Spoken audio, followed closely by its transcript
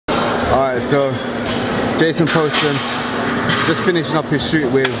Alright, so Jason Poston just finishing up his shoot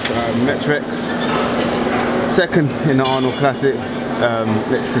with Metrex. Second in the Arnold Classic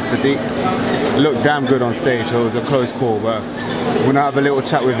next to Physique. Looked damn good on stage, so it was a close call, but we're gonna have a little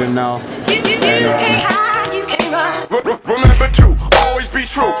chat with him now. Remember to always be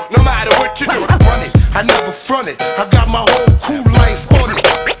true, no matter what you do. Run it, I never front it. I got my whole cool life on it.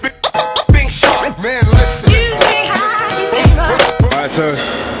 Think sharp, man, listen. Alright, so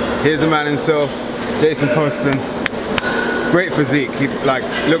here's the man himself, Jason Poston. Great physique. He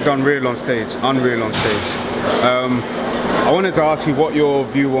looked unreal on stage. I wanted to ask you what your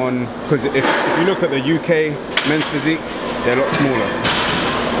view on, because if you look at the UK men's physique, they're a lot smaller.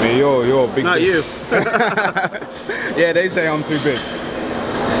 I mean, you're big. Not you. Yeah, they say I'm too big.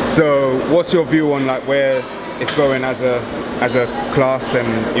 So, what's your view on like where it's going as a class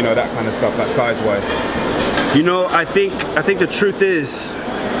and that kind of stuff, like size-wise? I think the truth is,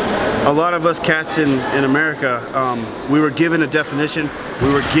 a lot of us cats in America, we were given a definition, we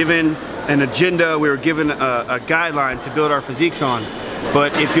were given an agenda, we were given a guideline to build our physiques on.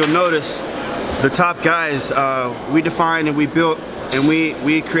 But if you'll notice, the top guys, we defined and we built and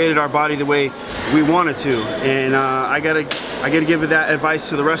we created our body the way we wanted to. And I gotta give that advice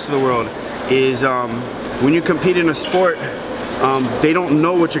to the rest of the world, is when you compete in a sport, they don't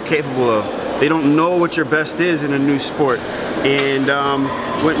know what you're capable of. They don't know what your best is in a new sport. And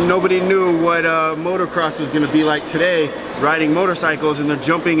nobody knew what motocross was going to be like today, riding motorcycles, and they're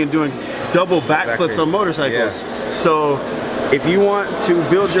jumping and doing double backflips on motorcycles. Yeah. So if you want to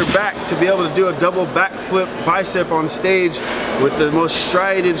build your back to be able to do a double backflip bicep on stage with the most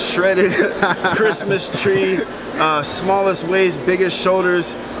shredded Christmas tree, smallest waist, biggest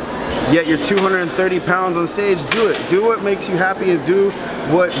shoulders, yet you're 230 pounds on stage, do it. Do what makes you happy and do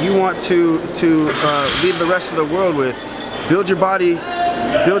what you want to leave the rest of the world with. Build your body,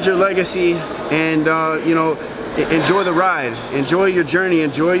 build your legacy, and enjoy the ride. Enjoy your journey,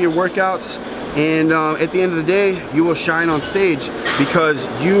 enjoy your workouts, and at the end of the day, you will shine on stage because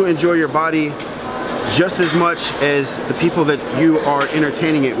you enjoy your body just as much as the people that you are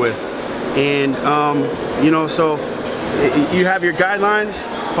entertaining it with. And so you have your guidelines,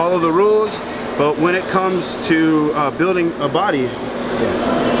 follow the rules, but when it comes to building a body,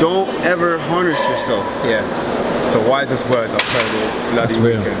 don't ever harness yourself. Yeah, it's the wisest words I've heard all bloody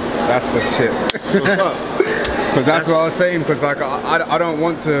weekend. That's the shit. So what's up? Because that's what I was saying, because like I don't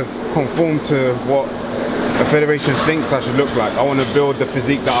want to conform to what a federation thinks I should look like. I want to build the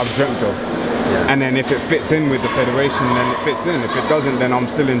physique that I've dreamt of. Yeah. And then if it fits in with the federation, then it fits in. If it doesn't, then I'm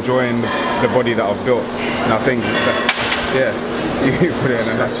still enjoying the body that I've built. And I think that's, yeah, you put it in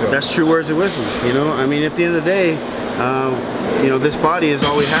a nutshell. That's true words of wisdom, I mean, at the end of the day, this body is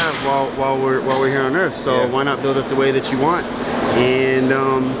all we have while we're here on earth. So why not build it the way that you want? And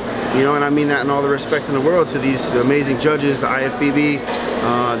and I mean that in all the respect in the world to these amazing judges, the IFBB,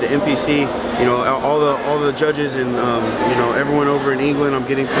 the MPC, all the judges, and everyone over in England. I'm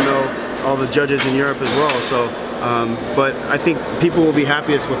getting to know all the judges in Europe as well. So, but I think people will be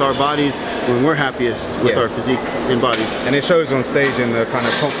happiest with our bodies when we're happiest with our physique and bodies. And it shows on stage in the kind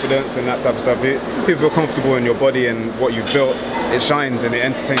of confidence and that type of stuff. If you feel comfortable in your body and what you've built, it shines and it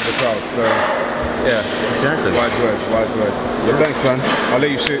entertains the crowd. So, yeah. Exactly. Wise words, wise words. But thanks, man. I'll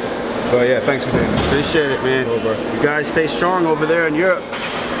let you shoot. But yeah, thanks for doing it. Appreciate it, man. Cool, bro. You guys stay strong over there in Europe.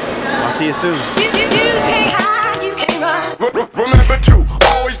 I'll see you soon. Remember to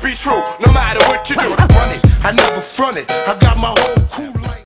always be true, no matter what you do. Run it, I never front it. I got my whole cool